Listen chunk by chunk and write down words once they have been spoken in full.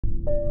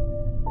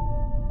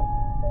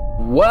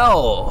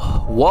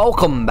Well,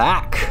 welcome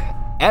back,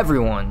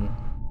 everyone,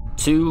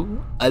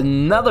 to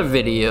another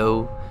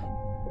video,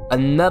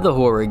 another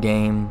horror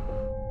game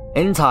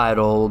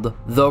entitled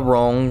The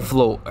Wrong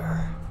Floor.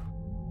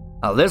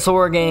 Now, this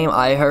horror game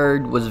I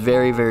heard was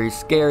very, very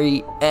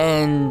scary,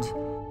 and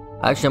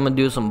actually I'm gonna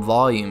do some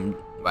volume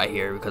right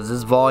here because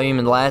this volume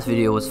in the last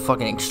video was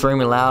fucking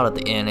extremely loud at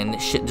the end, and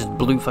this shit just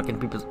blew fucking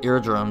people's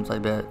eardrums, I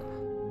bet.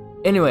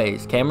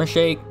 Anyways, camera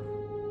shake.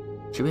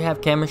 Should we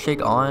have camera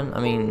shake on? I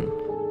mean,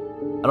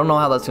 I don't know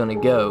how that's gonna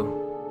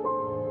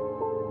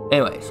go.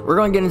 Anyways, we're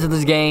gonna get into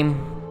this game.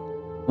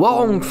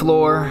 Wrong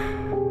floor.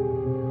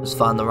 Let's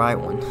find the right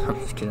one. I'm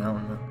just kidding, I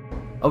don't know.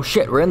 Oh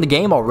shit, we're in the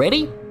game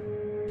already?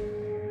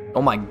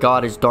 Oh my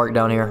god, it's dark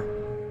down here.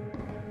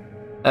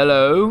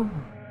 Hello?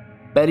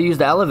 Better use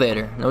the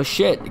elevator. No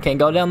shit, you can't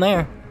go down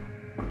there.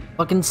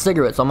 Fucking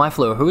cigarettes on my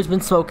floor. Who's been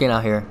smoking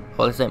out here?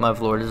 Well, this ain't my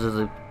floor, this is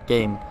a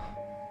game.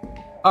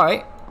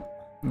 Alright.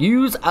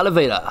 Use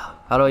elevator.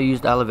 How do I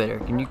use the elevator?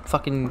 Can you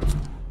fucking...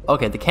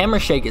 Okay, the camera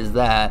shake is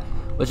that,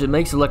 which it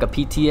makes it like a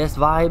PTS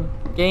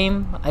vibe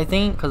game, I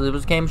think, because it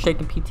was camera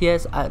shaking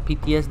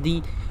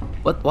PTSD.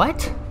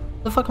 What?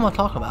 The fuck am I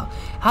talking about?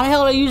 How the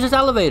hell do I use this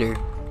elevator?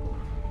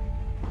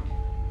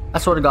 I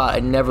swear to God, I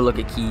never look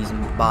at keys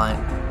and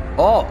buying.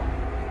 Oh,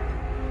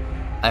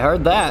 I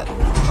heard that.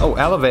 Oh,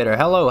 elevator.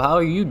 Hello, how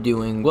are you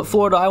doing? What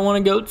floor do I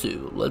want to go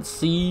to? Let's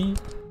see.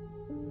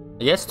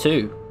 I guess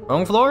 2.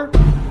 Wrong floor?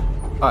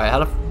 Alright,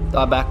 how do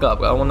I back up?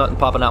 I don't want nothing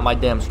popping out my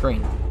damn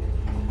screen.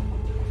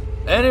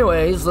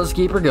 Anyways, let's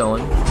keep her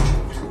going.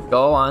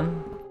 Go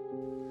on.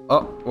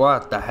 Oh,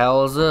 what the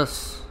hell is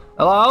this?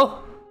 Hello?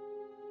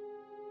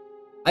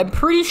 I'm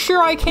pretty sure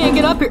I can't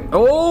get up here.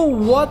 Oh,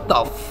 what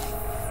the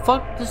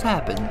fuck just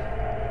happened?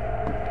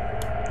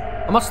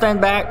 I'm gonna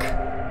stand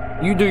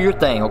back. You do your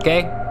thing,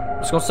 okay?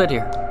 I'm just gonna sit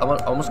here.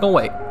 I'm just gonna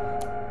wait.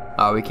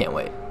 Oh, we can't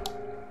wait.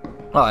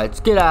 Alright, let's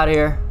get out of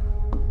here.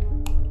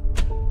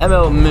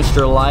 Hello,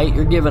 Mr. Light.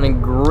 You're giving a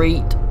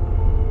great...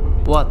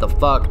 What the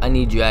fuck? I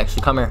need you,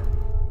 actually. Come here.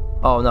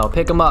 Oh, no.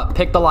 Pick him up.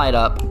 Pick the light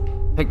up.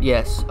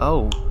 Yes.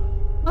 Oh.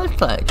 That's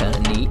kind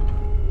of neat.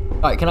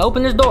 Alright, can I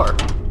open this door?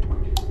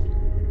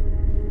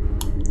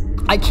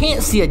 I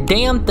can't see a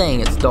damn thing.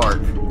 It's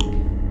dark.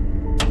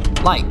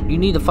 Light, you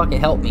need to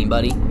fucking help me,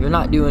 buddy. You're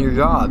not doing your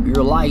job. You're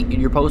a light,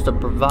 and you're supposed to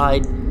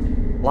provide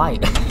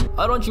light.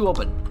 Why don't you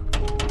open?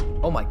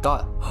 Oh, my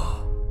God.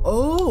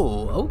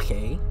 Oh,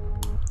 okay.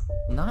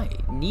 Nice.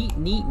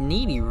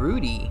 Needy,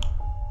 Rudy.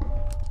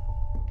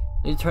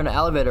 Need to turn the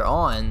elevator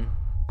on.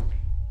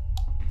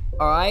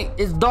 Alright,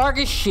 it's dark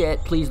as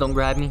shit. Please don't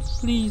grab me.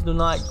 Please do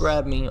not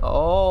grab me.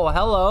 Oh,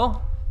 hello.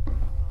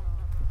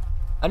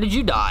 How did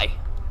you die?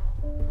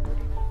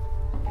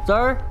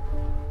 Sir?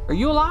 Are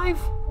you alive?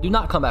 Do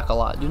not come back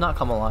alive. Do not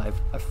come alive.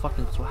 I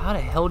fucking swear. How the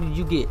hell did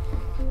you get...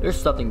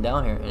 There's something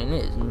down here, and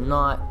it is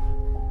not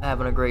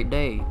having a great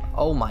day.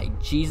 Oh my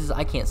Jesus,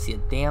 I can't see a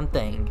damn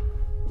thing.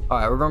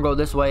 Alright, we're gonna go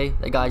this way.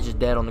 That guy's just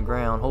dead on the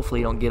ground. Hopefully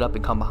he don't get up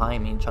and come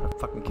behind me and try to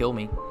fucking kill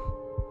me.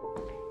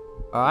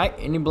 Alright,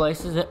 any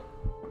places?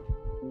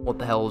 What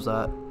the hell was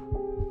that?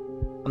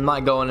 I'm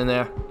not going in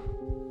there.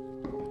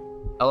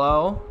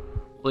 Hello?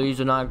 Please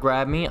do not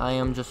grab me. I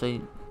am just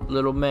a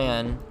little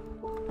man.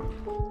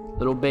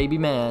 Little baby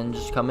man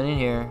just coming in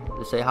here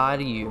to say hi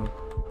to you.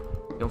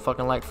 You don't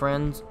fucking like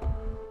friends?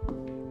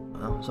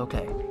 Well, it's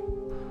okay.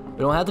 We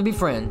don't have to be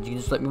friends. You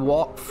can just let me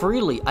walk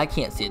freely. I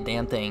can't see a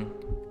damn thing.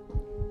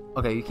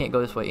 Okay, you can't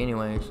go this way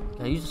anyways.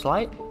 Can I use this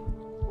light?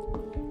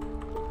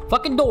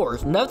 Fucking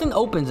doors. Nothing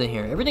opens in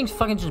here. Everything's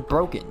fucking just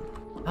broken.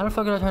 How the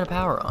fuck did I turn the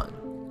power on?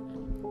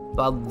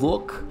 Do I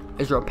look?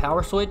 Is there a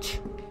power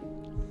switch?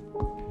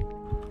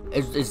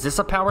 Is this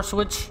a power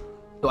switch?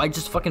 Do I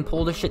just fucking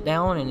pull this shit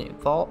down and it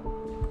fall?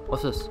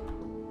 What's this?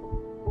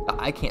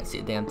 I can't see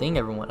a damn thing,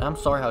 everyone. I'm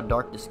sorry how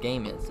dark this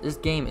game is. This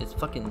game is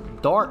fucking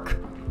dark.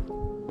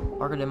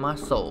 Darker than my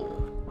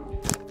soul.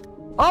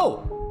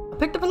 Oh! I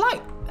picked up a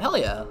light. Hell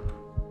yeah.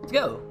 Let's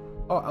go.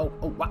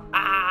 Oh,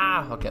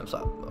 ah! Okay, I'm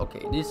sorry.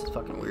 Okay, this is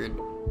fucking weird.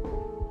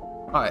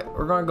 Alright,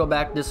 we're gonna go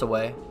back this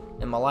way.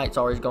 And my light's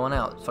always going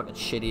out. It's fucking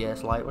shitty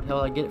ass light. What the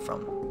hell did I get it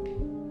from?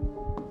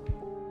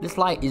 This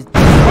light is...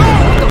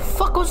 Oh, what the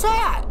fuck was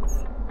that?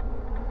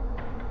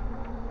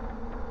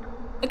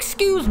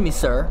 Excuse me,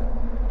 sir.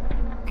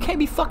 You can't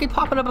be fucking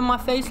popping up in my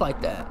face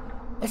like that.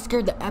 That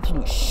scared the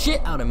absolute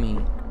shit out of me.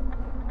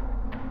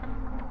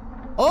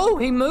 Oh,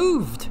 he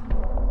moved.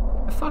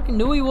 I fucking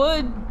knew he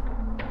would.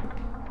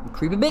 You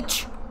creepy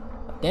bitch.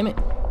 Damn it.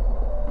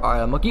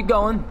 Alright, I'm gonna keep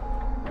going.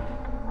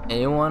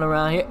 Anyone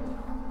around here?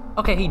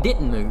 Okay, he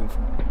didn't move.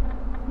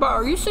 Bro,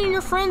 are you sending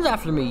your friends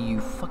after me,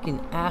 you fucking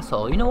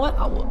asshole? You know what?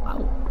 I will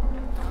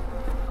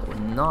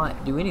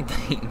not do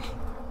anything.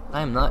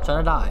 I am not trying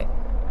to die.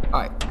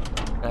 Alright.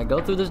 Can I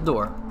go through this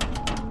door?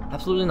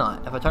 Absolutely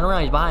not. If I turn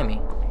around, he's behind me.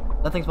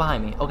 Nothing's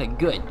behind me. Okay,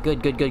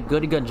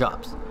 good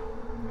jobs.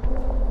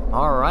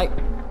 Alright.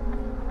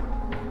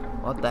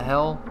 What the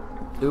hell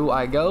do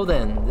I go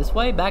then? This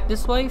way? Back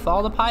this way?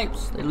 Follow the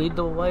pipes. They lead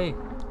the way.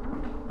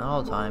 Not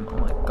all the time. Oh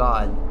my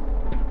god.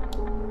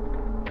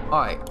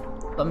 Alright.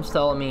 Something's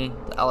telling me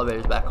the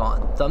elevator's back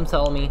on. Something's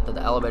telling me that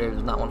the elevator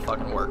does not want to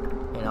fucking work.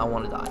 And I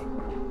want to die.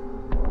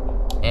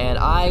 And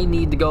I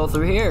need to go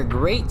through here.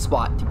 Great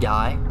spot,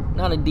 guy.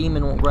 Not a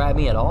demon won't grab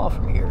me at all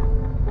from here.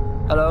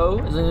 Hello?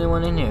 Is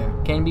anyone in here?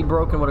 Can be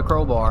broken with a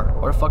crowbar.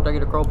 Where the fuck did I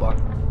get a crowbar?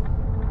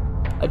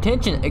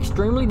 Attention,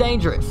 extremely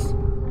dangerous.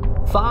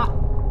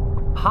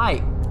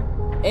 Height,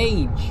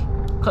 age,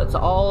 cuts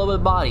all over the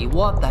body.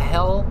 What the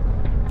hell?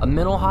 A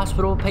mental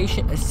hospital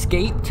patient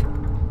escaped?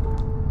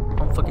 I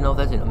don't fucking know if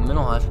that's in a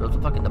mental hospital. It's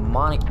a fucking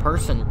demonic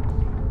person.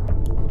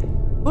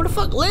 Who the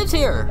fuck lives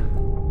here?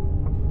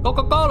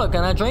 Coca-Cola,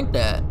 can I drink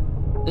that?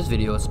 This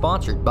video is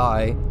sponsored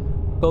by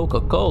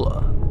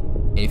Coca-Cola.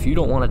 And if you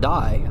don't want to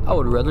die, I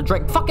would rather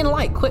drink fucking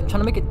light. Quit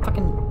trying to make it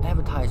fucking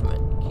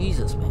advertisement.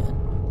 Jesus, man.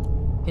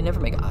 You can never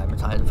make an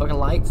advertisement. Fucking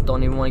lights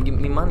don't even want to give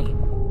me money.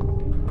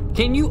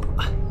 Can you?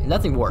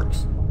 Nothing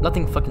works.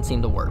 Nothing fucking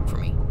seemed to work for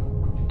me.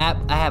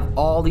 I have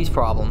all these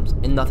problems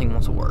and nothing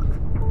wants to work.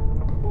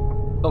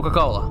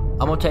 Coca-Cola,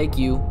 I'm gonna take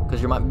you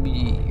because you might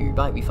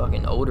be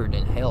fucking older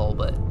than hell,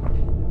 but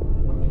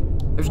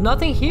there's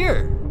nothing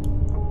here.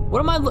 What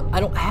am I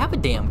don't have a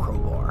damn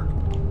crowbar.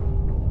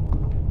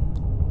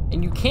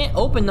 And you can't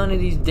open none of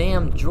these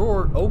damn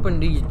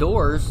these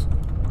doors.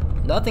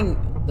 Nothing,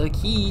 the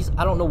keys,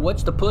 I don't know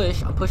which to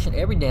push. I'm pushing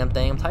every damn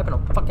thing. I'm typing a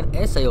fucking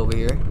essay over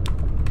here.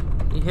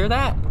 You hear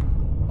that?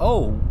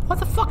 Oh, what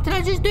the fuck did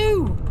I just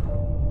do?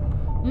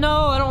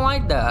 No, I don't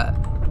like that.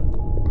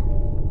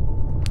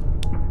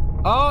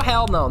 Oh,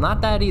 hell no,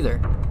 not that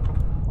either.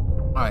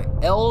 Alright,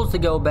 L's to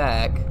go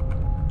back.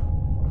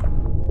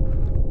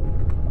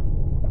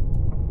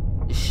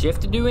 Is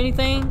shift to do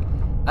anything?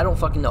 I don't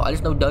fucking know. I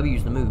just know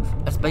W's to move.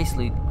 That's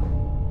basically...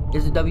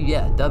 Is it W?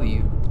 Yeah,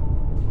 W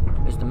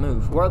is to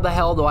move. Where the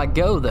hell do I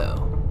go,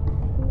 though?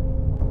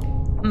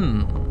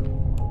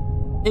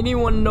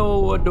 Anyone know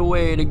what the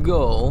way to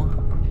go?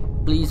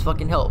 Please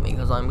fucking help me,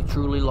 because I'm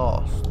truly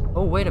lost.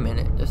 Oh, wait a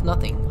minute. There's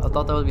nothing. I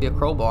thought there would be a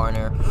crowbar in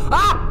there.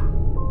 Ah!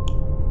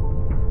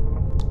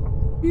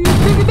 You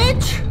creepy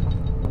bitch!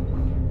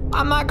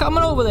 I'm not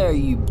coming over there.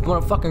 You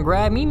wanna fucking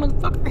grab me,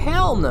 motherfucker?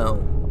 Hell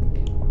no.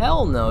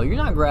 Hell no. You're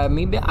not grabbing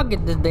me, but I'll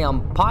get this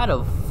damn pot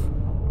of...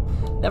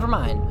 Never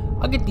mind.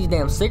 I'll get these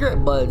damn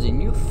cigarette buds and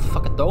you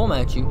fucking throw them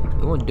at you.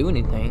 It won't do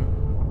anything.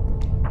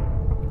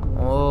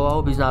 Oh, I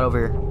hope he's not over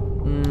here.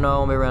 No,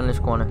 don't be around this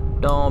corner.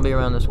 Don't be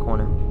around this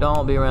corner.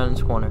 Don't be around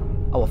this corner.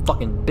 I will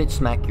fucking bitch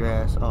smack your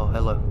ass. Oh,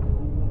 hello.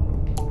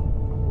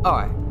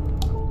 Alright.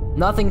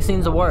 Nothing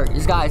seems to work.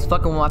 This guy is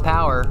fucking with my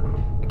power.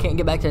 I can't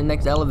get back to the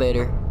next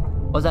elevator.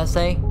 What does that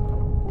say?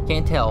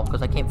 Can't tell,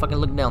 because I can't fucking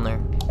look down there.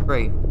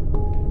 Great.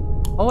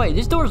 Oh wait,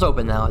 this door's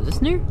open now. Is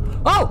this new?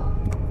 Oh!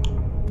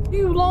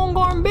 You long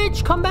arm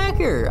bitch, come back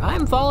here.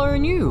 I'm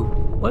following you.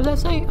 What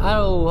does that say?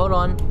 Oh, hold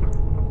on.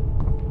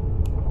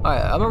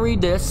 Alright, I'm gonna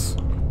read this.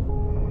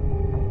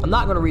 I'm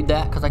not gonna read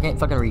that because I can't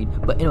fucking read.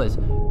 But anyways,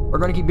 we're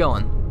gonna keep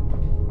going.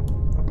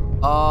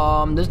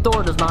 This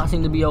door does not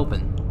seem to be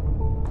open.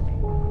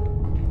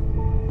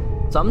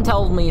 Something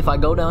tells me if I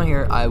go down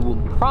here, I will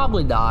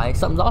probably die.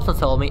 Something's also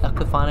telling me I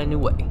could find a new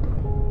way.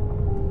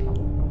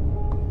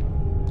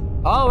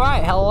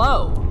 Alright,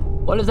 hello.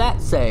 What does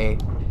that say?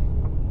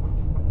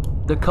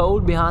 The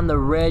code behind the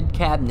red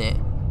cabinet.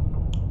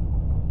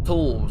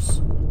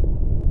 Tools.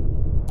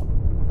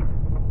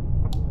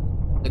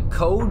 The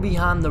code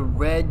behind the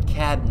red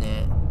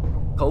cabinet.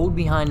 Code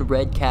behind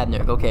red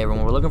cabinet. Okay,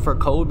 everyone, we're looking for a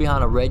code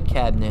behind a red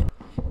cabinet.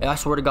 And I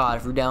swear to God,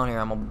 if you're down here,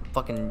 I'm gonna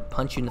fucking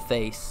punch you in the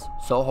face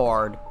so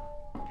hard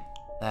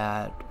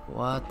that...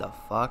 What the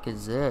fuck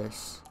is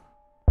this?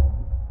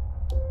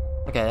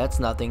 Okay, that's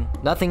nothing.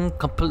 Nothing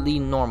completely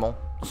normal.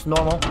 It's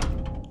normal.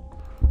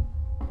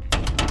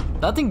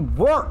 Nothing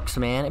works,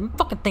 man. Every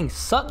fucking thing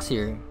sucks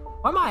here.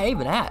 Where am I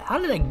even at? How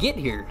did I get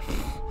here?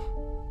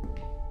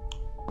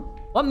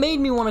 What made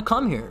me want to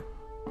come here?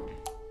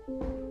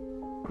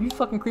 You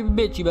fucking creepy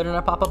bitch, you better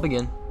not pop up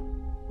again.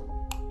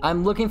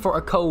 I'm looking for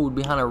a code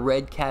behind a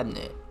red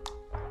cabinet.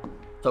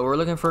 So we're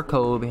looking for a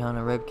code behind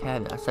a red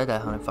cabinet. I said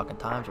that 100 fucking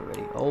times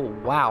already. Oh,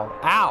 wow.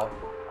 Ow!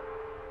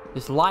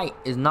 This light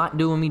is not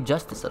doing me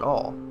justice at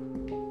all.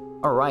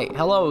 Alright,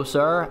 hello,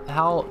 sir.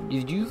 How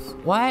did you...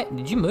 What?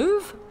 Did you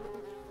move?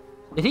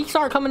 Did he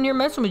start coming here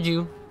messing with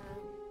you?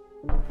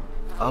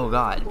 Oh,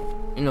 God.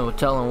 You know,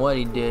 telling what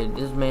he did.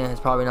 This man has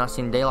probably not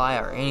seen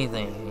daylight or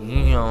anything.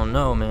 You don't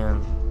know,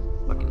 man.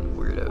 Fucking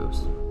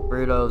weirdos.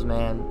 Weirdos,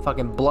 man.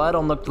 Fucking blood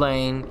on the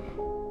plane.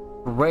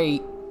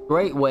 Great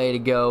way to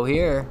go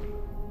here.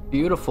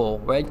 Beautiful.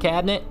 Red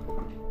cabinet.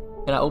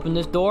 Can I open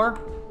this door?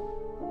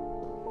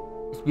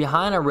 It's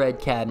behind a red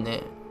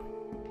cabinet.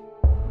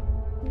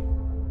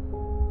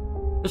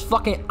 There's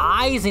fucking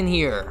eyes in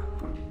here.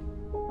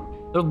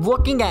 They're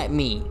looking at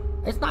me.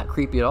 It's not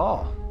creepy at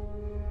all.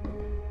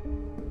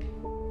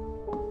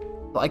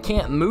 I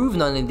can't move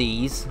none of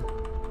these.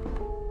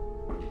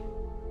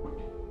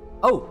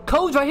 Oh,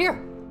 code's right here.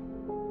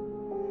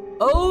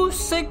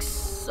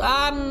 06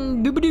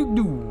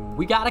 doo-ba-doo-doo.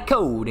 We got a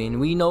code and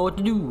we know what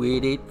to do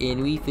with it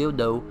and we feel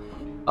dough.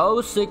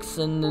 06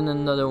 and then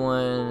another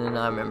one and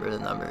I remember the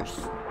numbers.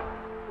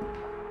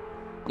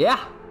 Yeah.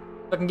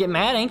 Fucking get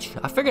mad, ain't you?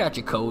 I figured out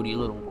your code, you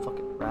little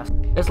fucking rascal.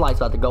 This light's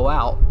about to go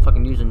out.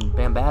 Fucking using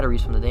damn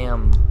batteries from the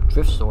damn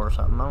thrift store or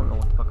something. I don't know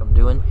what the fuck I'm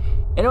doing.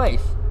 Anyways,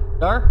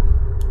 sir,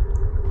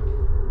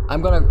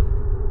 I'm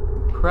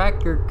gonna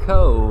crack your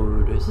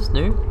code. Is this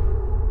new?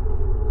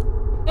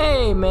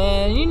 Hey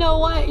man, you know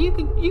what? You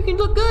can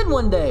look good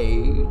one day.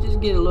 You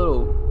just get a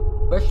little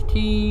brush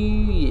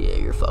tea. Yeah,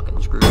 you're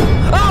fucking screwed.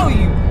 Oh,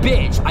 you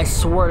bitch! I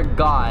swear to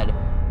God.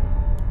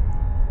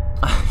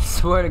 I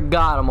swear to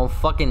God, I'm gonna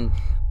fucking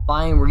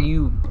find where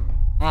you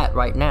at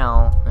right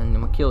now, and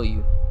I'm gonna kill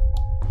you.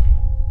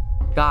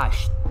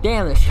 Gosh,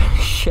 damn this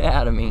shit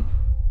out of me.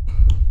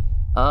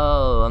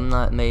 Oh, I'm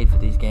not made for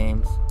these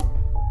games.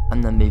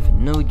 I'm not made for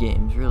no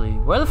games, really.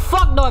 Where the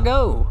fuck do I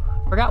go?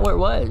 Forgot where it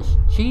was.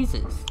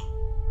 Jesus.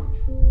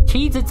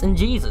 Cheez-Its and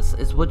Jesus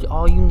is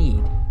all you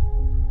need.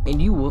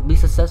 And you will be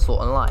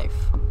successful in life.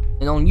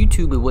 And on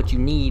YouTube, what you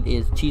need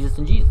is Cheez-Its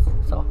and Jesus.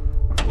 That's all.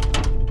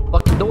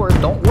 Fucking doors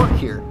don't work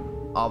here,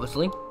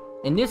 obviously.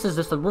 And this is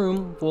just a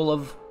room full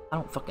of, I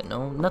don't fucking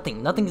know,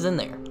 nothing. Nothing's in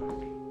there.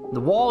 The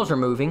walls are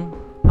moving.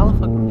 How the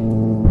fuck?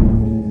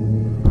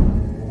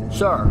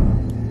 Sir.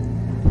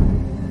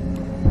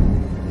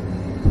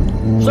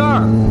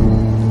 Sir!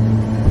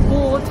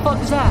 Oh, what the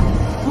fuck is that?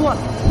 What?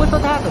 What's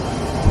about to happen?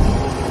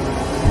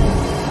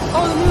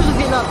 Oh, the music's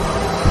getting up!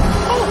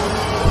 Oh!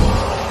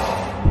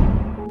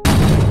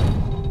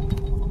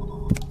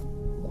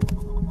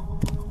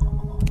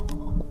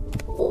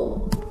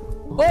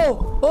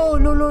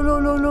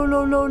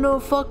 Oh, no,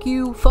 fuck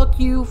you, fuck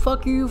you, you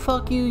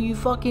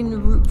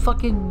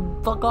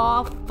fucking fuck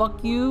off,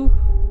 fuck you.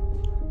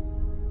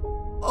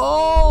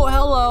 Oh,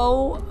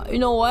 hello, you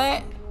know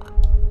what?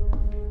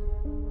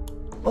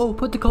 Oh,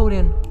 put the code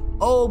in.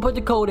 Oh, put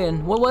the code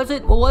in. What was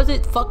it?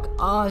 Fuck,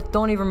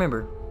 don't even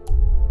remember.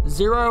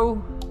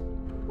 0.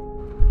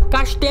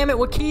 Gosh damn it,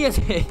 what key is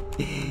it?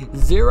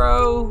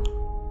 0,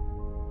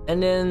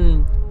 and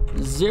then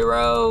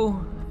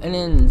 0, and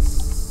then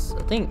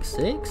I think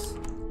 6?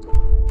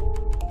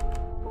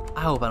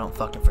 I hope I don't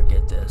fucking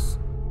forget this.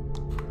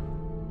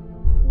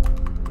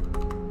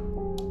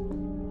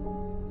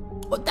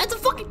 What? That's a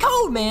fucking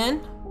code,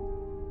 man!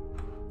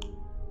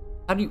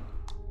 How do you...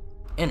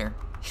 Enter.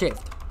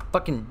 Shift.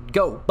 Fucking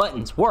go.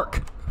 Buttons.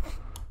 Work.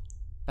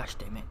 Gosh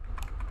damn it.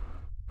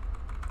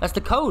 That's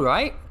the code,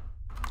 right?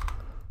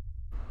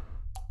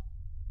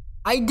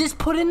 I just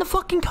put in the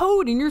fucking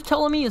code and you're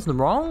telling me it's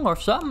wrong or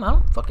something? I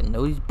don't fucking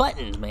know these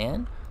buttons,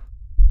 man.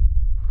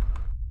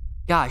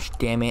 Gosh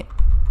damn it.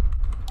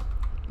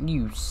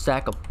 You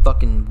sack of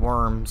fucking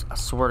worms. I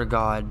swear to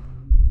God.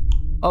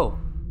 Oh.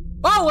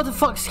 Oh, what the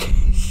fuck?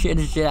 Shit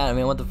the shit out of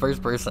me. I want the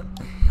first person.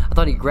 I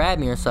thought he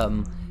grabbed me or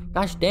something.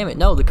 Gosh damn it.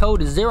 No, the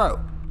code is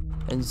 0.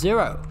 And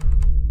 0.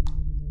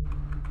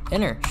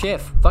 Enter.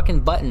 Shift. Fucking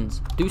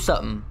buttons. Do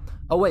something.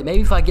 Oh wait,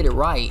 maybe if I get it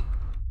right.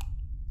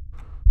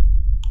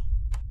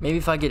 Maybe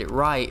if I get it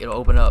right, it'll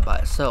open up by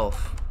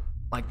itself.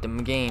 Like the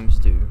games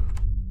do.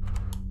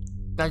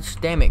 Gosh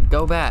damn it.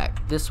 Go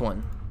back. This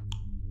one.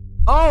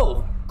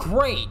 Oh!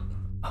 Great!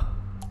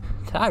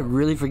 Did I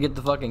really forget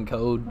the fucking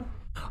code?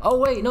 Oh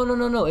wait,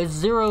 no. It's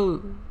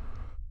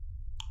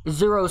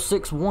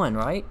 061,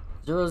 right?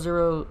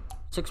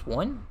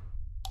 0061?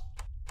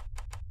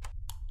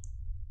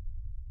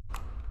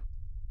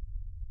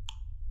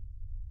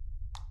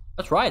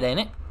 That's right, ain't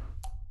it?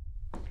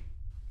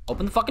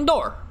 Open the fucking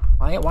door.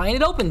 Why ain't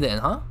it open then,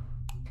 huh?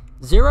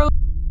 0.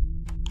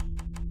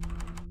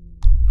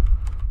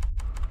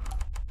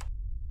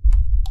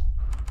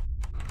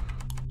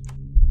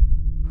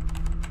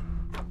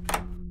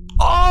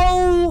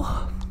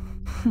 Oh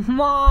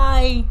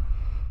my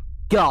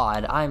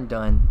God, I'm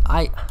done.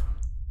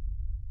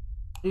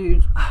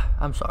 Dude,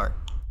 I'm sorry.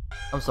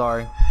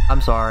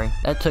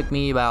 That took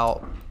me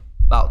about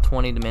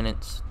 20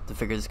 minutes to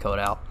figure this code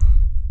out.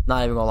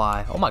 Not even gonna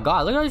lie. Oh my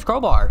God, look at all these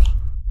crowbars.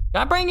 Can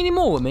I bring any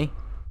more with me?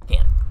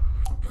 Can't.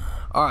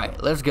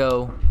 Alright, let's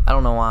go. I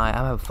don't know why. I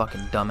have a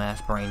fucking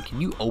dumbass brain. Can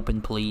you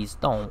open, please?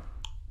 Don't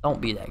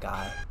be that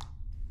guy.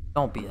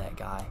 Don't be that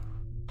guy.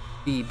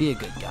 Be a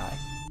good guy.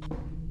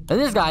 And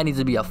this guy needs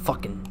to be a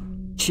fucking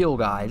chill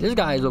guy. This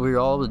guy is over here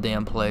all over the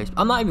damn place.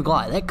 I'm not even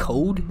gonna lie. That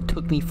code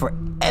took me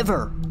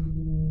forever.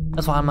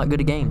 That's why I'm not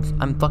good at games.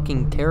 I'm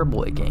fucking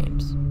terrible at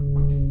games.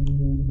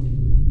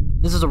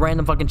 This is a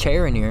random fucking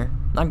chair in here.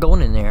 Not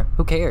going in there.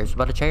 Who cares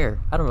about a chair?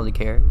 I don't really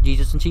care.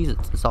 Jesus and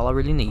Cheez-Its. That's all I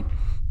really need.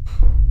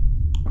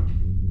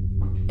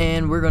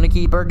 And we're gonna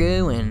keep her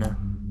going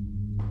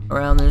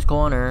around this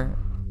corner.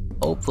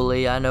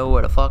 Hopefully, I know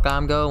where the fuck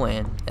I'm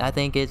going. I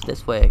think it's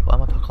this way. Why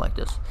am I talking like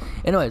this?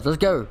 Anyways, let's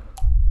go.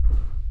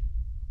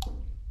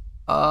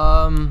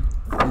 I'm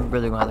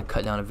really gonna have to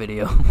cut down a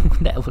video.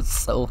 That was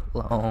so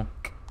long.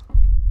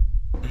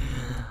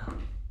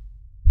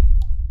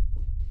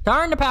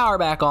 Turn the power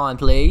back on,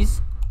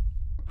 please.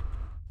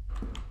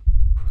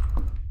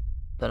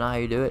 Don't know how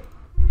you do it.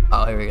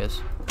 Oh, here he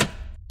is.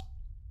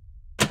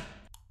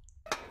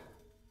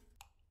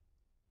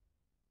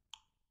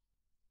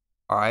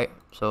 Alright,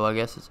 so I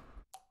guess it's...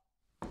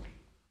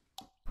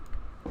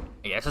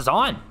 Yes, it's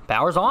on.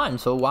 Power's on.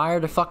 So why are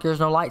the fuck there's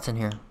no lights in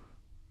here?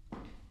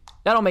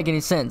 That don't make any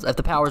sense. If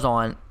the power's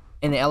on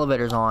and the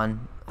elevator's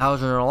on, how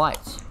is there no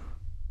lights?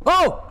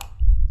 Oh!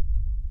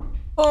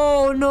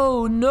 Oh,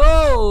 no,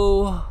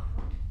 no!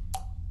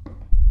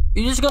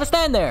 You're just gonna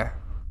stand there.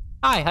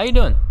 Hi, how you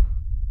doing?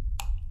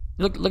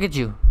 Look at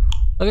you.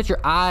 Look at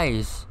your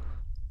eyes.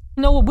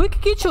 You know what? We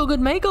could get you a good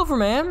makeover,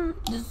 man.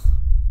 Just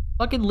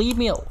fucking leave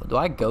me. Do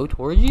I go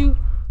towards you?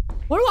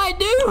 What do I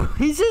do?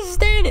 He's just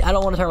standing. I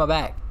don't want to turn my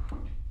back.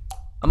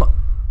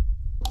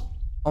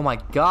 Oh my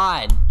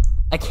god.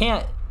 I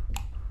can't.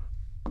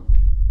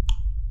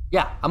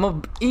 Yeah, I'm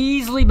gonna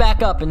easily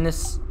back up in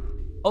this,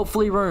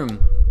 hopefully,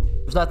 room.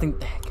 There's nothing.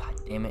 God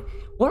damn it.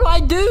 What do I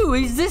do?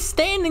 He's just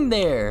standing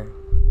there.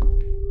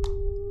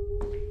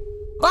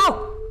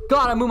 Oh!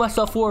 God, I moved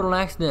myself forward on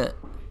accident.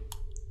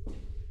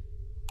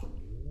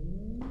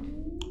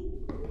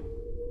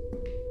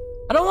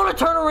 I don't want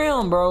to turn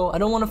around, bro. I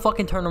don't want to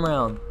fucking turn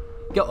around.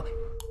 Go.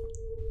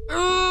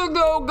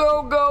 Go,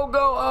 go, go,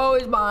 go. Oh,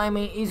 he's behind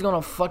me. He's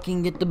gonna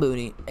fucking get the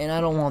booty. And I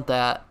don't want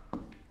that.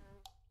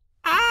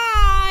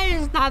 Ah,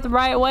 it's not the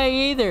right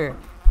way either.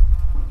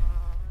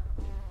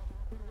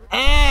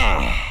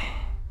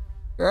 Ah.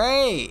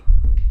 Great.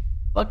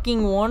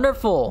 Fucking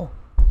wonderful.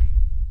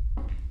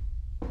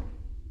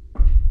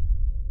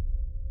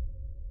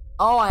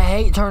 Oh, I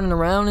hate turning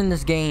around in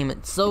this game.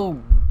 It's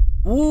so...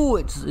 Ooh,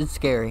 it's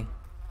scary.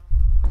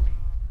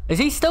 Is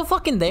he still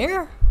fucking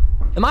there?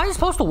 Am I just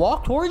supposed to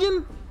walk towards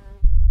him?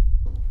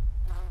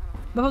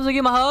 Am I supposed to give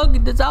him a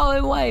hug? That's all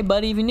the way,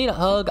 buddy. If you need a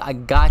hug, I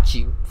got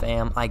you,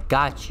 fam. I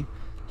got you.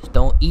 Just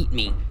don't eat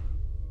me.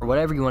 Or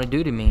whatever you want to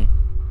do to me.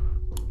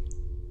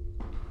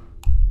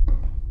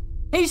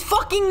 He's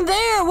fucking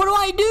there! What do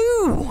I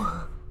do?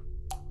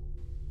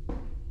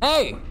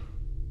 Hey!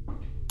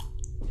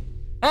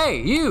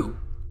 Hey, you!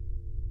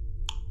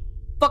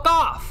 Fuck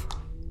off!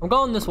 I'm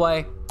going this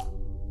way.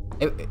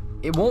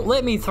 It won't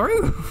let me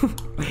through.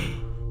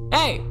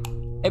 Hey!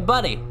 Hey,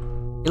 buddy.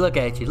 You look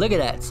at you. Look at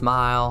that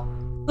smile.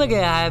 Look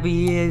at how happy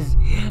he is.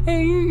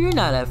 Hey, you're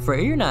not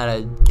afraid. You're not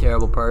a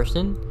terrible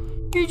person.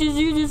 You're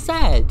just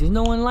sad because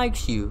no one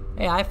likes you.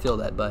 Hey, I feel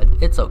that, bud.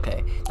 It's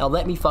okay. Now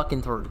let me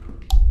fucking through.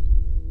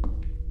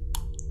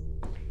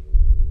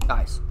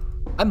 Guys,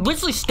 I'm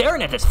literally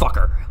staring at this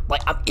fucker.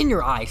 Like, I'm in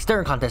your eyes.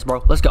 Staring contest,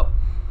 bro. Let's go.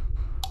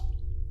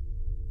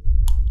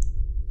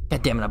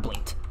 God damn it, I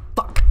blinked.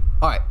 Fuck.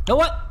 Alright, you know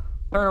what?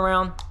 Turn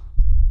around.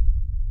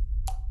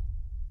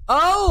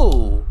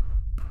 Oh!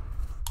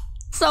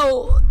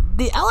 So,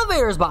 the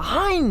elevator is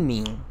behind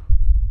me.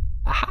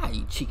 Aha,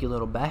 you cheeky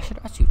little bastard.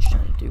 I see what you're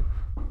trying to do.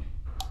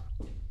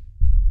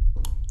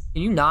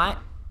 Can you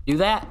not do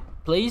that,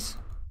 please?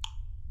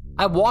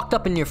 I walked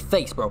up in your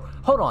face, bro.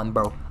 Hold on,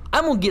 bro.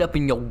 I'm gonna get up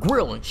in your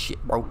grill and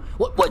shit, bro.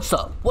 What's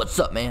up? What's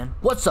up, man?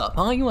 What's up,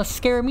 huh? You wanna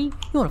scare me?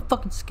 You wanna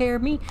fucking scare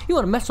me? You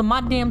wanna mess with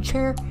my damn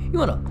chair? You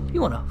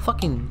wanna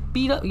fucking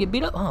get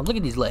beat up? Oh, look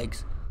at these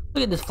legs.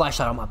 Look at this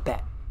flashlight on my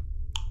back.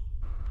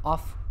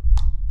 Off.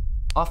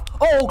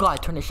 Oh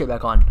god, turn this shit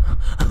back on.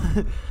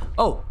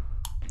 Oh.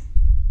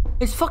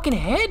 His fucking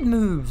head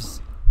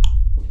moves.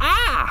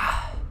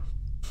 Ah!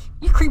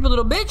 You creepy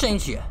little bitch,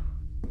 ain't you?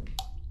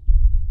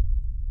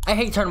 I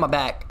hate turning my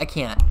back. I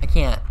can't.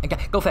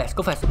 Go fast.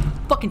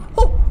 Fucking.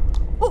 Oh!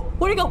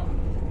 Where'd he go?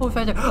 Oh,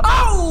 faster.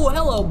 Oh!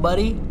 Hello,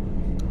 buddy.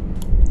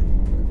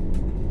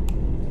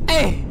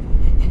 Hey!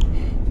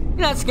 You're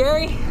not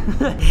scary.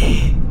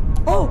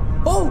 Oh!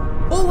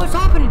 What's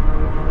happening?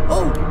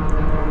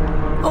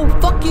 Oh,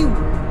 fuck you.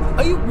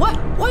 Are you. What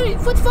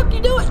the fuck are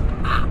you doing?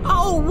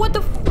 Oh, what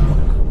the.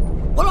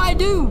 What do I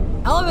do?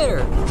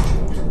 Elevator.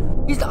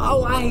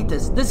 Oh, I hate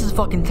this. This is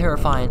fucking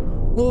terrifying.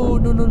 Oh,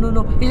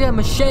 no. He's got a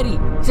machete.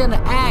 He's got an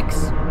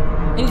axe.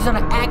 And he's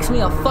gonna ask me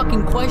a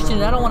fucking question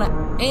and I don't want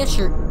to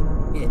answer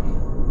it.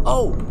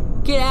 Oh,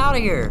 get out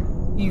of here.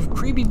 You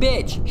creepy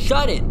bitch.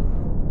 Shut it.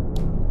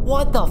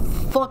 What the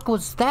fuck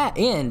was that?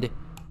 End.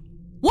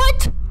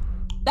 What?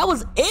 That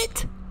was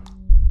it?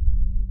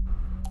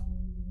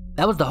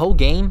 That was the whole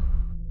game?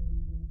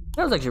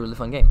 That was actually a really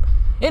fun game.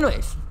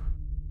 Anyways.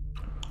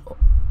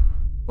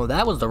 Well,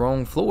 that was the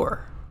wrong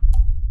floor.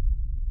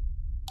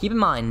 Keep in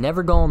mind,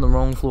 never go on the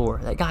wrong floor.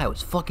 That guy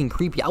was fucking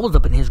creepy. I was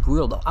up in his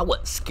grill, though. I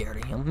wasn't scared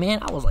of him, man.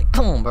 I was like,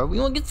 come on, bro.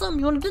 You want to get some?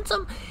 You want to get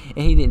some? And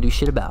he didn't do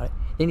shit about it.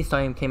 Then he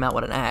came out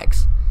with an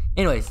axe.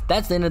 Anyways,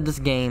 that's the end of this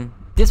game.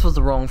 This was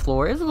the wrong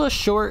floor. It was a little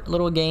short,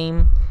 little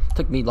game. It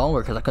took me longer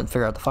because I couldn't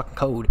figure out the fucking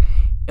code.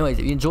 Anyways,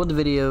 if you enjoyed the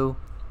video,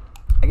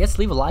 I guess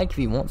leave a like if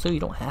you want to.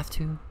 You don't have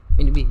to.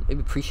 I mean, it'd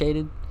be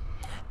appreciated.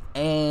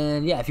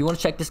 And yeah, if you want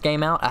to check this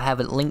game out, I have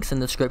links in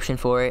the description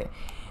for it.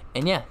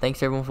 And yeah,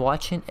 thanks everyone for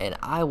watching, and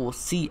I will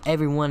see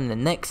everyone in the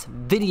next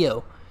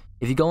video.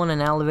 If you go in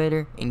an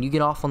elevator and you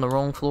get off on the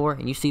wrong floor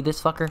and you see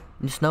this fucker,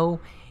 just know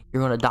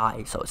you're gonna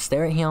die. So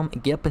stare at him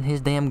and get up in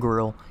his damn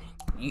grill.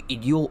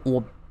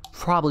 You'll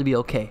probably be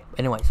okay.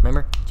 Anyways,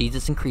 remember,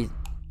 Jesus and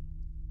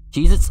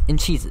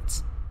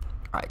Cheez-Its.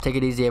 Alright, take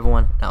it easy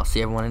everyone, and I'll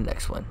see everyone in the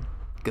next one.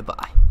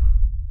 Goodbye.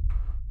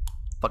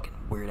 Fucking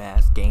weird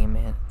ass game,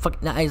 man.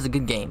 Nah, it's a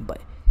good game, but